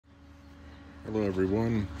Hello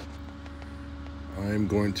everyone, I'm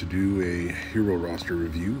going to do a hero roster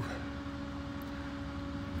review.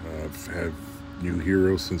 I've had new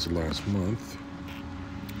heroes since the last month.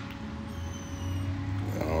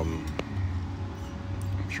 I'm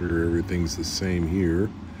sure everything's the same here.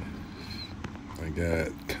 I got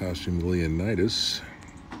Costume Leonidas.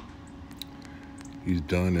 He's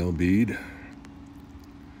done LB'd.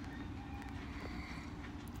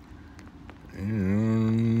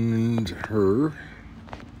 And her,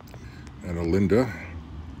 and Alinda.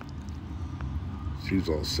 She's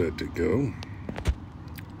all set to go.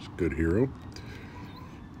 It's a good hero.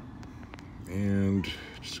 And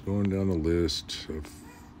just going down the list, I've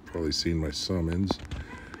probably seen my summons.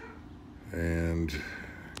 And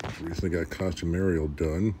recently got Costume Ariel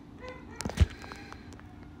done.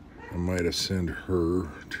 I might ascend her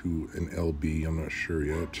to an LB, I'm not sure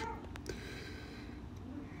yet.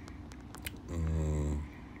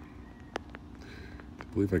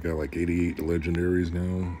 I believe I got like 88 legendaries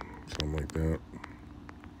now, something like that.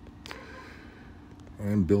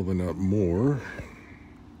 I'm building up more.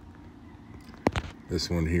 This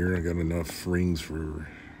one here, I got enough rings to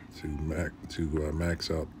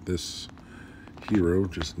max out this hero.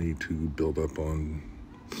 Just need to build up on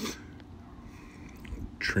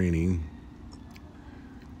training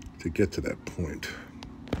to get to that point.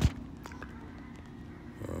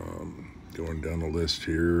 Going down the list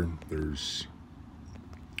here, there's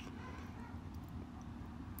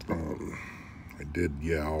I did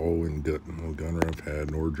Yao and Gunner. I've had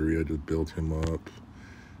Nordry, I just built him up.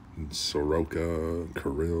 And Soroka,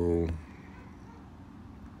 Kirill.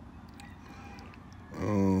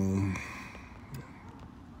 I'll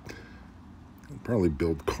probably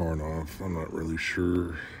build Karnov, I'm not really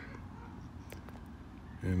sure.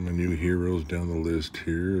 And my new heroes down the list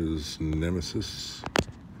here is Nemesis.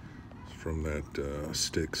 It's from that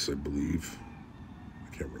Styx, I believe.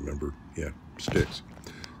 I can't remember. Yeah, Styx.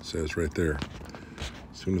 It says right there.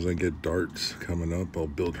 As soon as I get darts coming up, I'll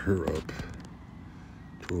build her up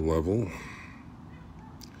to a level.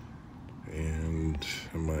 And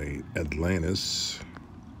my Atlantis,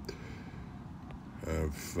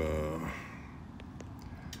 I've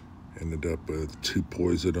ended up with 2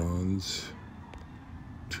 Poisodons,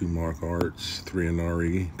 2 Mark Arts, 3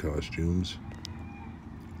 Inari costumes.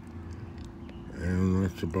 And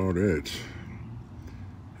that's about it.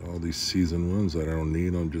 All these season ones that I don't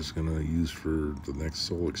need, I'm just gonna use for the next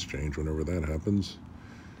soul exchange whenever that happens.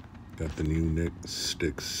 Got the new Nick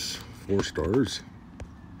Styx 4 stars.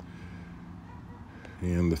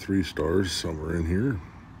 And the 3 stars somewhere in here.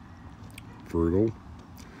 Virgil.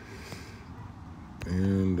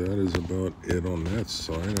 And that is about it on that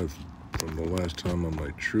side. From the last time on my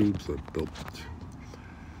troops, I built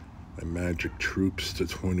my magic troops to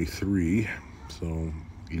 23. So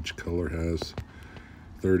each color has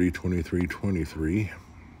 30, 23, 23.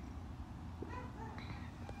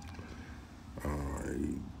 I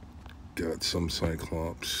got some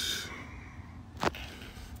Cyclops.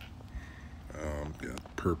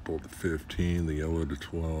 Got purple to 15, the yellow to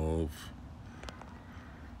 12.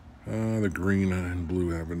 The green and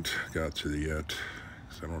blue haven't got to yet,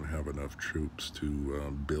 because I don't have enough troops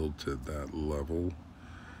to build to that level.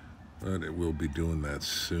 But it will be doing that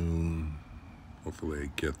soon. Hopefully I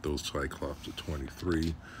get those Cyclops to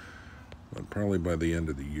 23. But probably by the end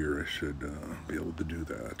of the year I should be able to do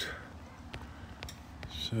that.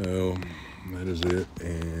 So that is it,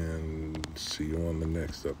 and see you on the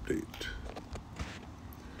next update.